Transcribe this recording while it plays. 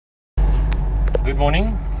Good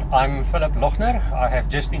morning, I'm Philip Lochner. I have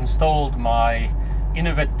just installed my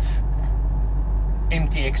Innovate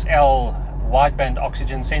MTXL wideband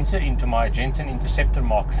oxygen sensor into my Jensen Interceptor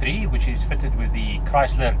Mk3, which is fitted with the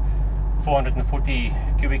Chrysler 440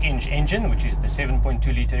 cubic inch engine, which is the 7.2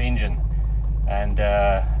 liter engine. And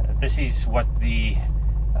this is what the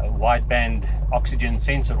wideband oxygen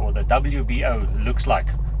sensor, or the WBO, looks like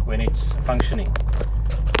when it's functioning.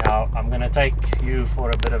 Now I'm going to take you for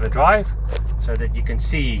a bit of a drive so that you can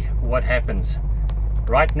see what happens.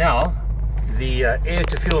 Right now the air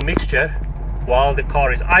to fuel mixture while the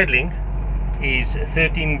car is idling is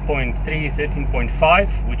 13.3,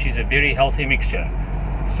 13.5, which is a very healthy mixture.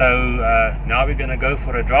 So now we're going to go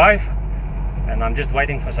for a drive, and I'm just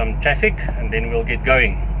waiting for some traffic and then we'll get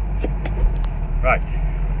going. Right,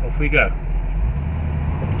 off we go.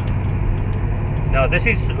 Now this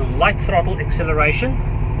is light throttle acceleration,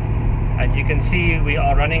 and you can see we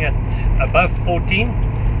are running at above 14,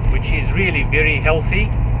 which is really very healthy,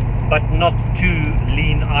 but not too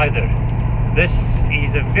lean either. This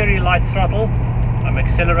is a very light throttle. I'm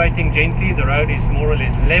accelerating gently, the road is more or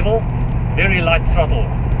less level, very light throttle,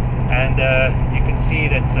 and you can see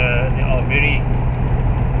that there are very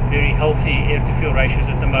healthy air to fuel ratios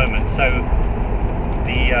at the moment. So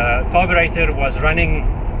the carburetor was running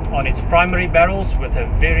on its primary barrels with a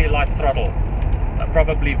very light throttle,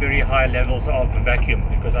 probably very high levels of vacuum,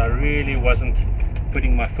 because I really wasn't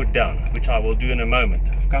putting my foot down, which I will do in a moment.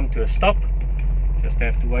 I've come to a stop, just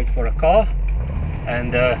have to wait for a car,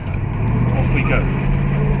 and off we go.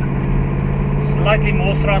 Slightly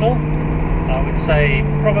more throttle, I would say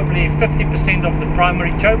probably 50% of the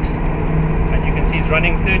primary chokes, and you can see it's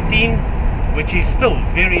running 13, which is still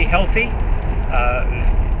very healthy.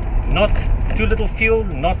 Not too little fuel,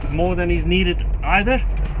 not more than is needed either,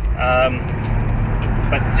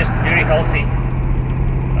 but just very healthy.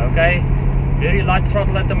 Okay, very light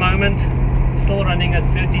throttle at the moment, still running at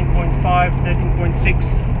 13.5,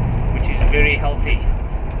 13.6, which is very healthy.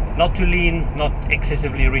 Not too lean, not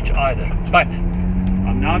excessively rich either. But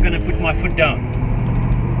I'm now going to put my foot down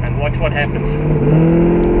and watch what happens.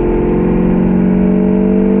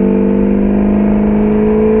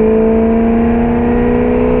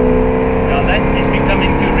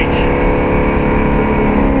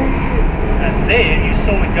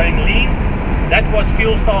 Going lean. That was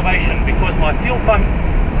fuel starvation, because my fuel pump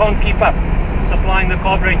can't keep up supplying the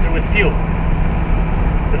carburetor with fuel.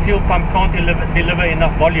 The fuel pump can't deliver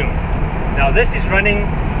enough volume. Now this is running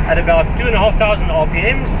at about 2,500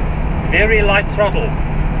 RPMs, very light throttle,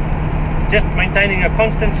 just maintaining a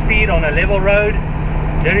constant speed on a level road,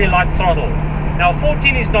 very light throttle. Now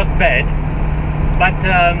 14 is not bad, but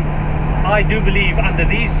I do believe under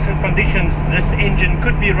these conditions this engine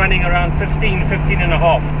could be running around 15 and a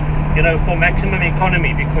half, you know, for maximum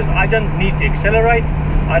economy, because I don't need to accelerate,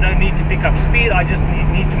 I don't need to pick up speed, I just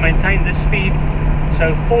need to maintain this speed.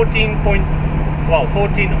 So 14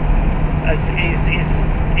 is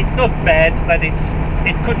it's not bad, but it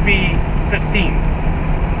could be 15.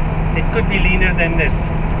 It could be leaner than this,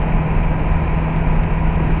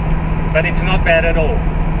 but it's not bad at all.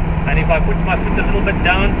 And if I put my foot a little bit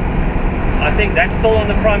down, I think that's still on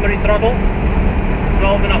the primary throttle,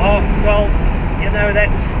 12 and a half, 12, you know,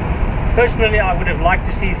 that's, personally I would have liked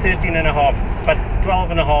to see 13 and a half, but 12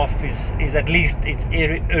 and a half is at least, it's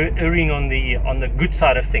erring on the good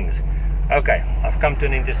side of things. Okay, I've come to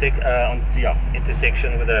an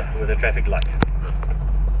intersection with a traffic light.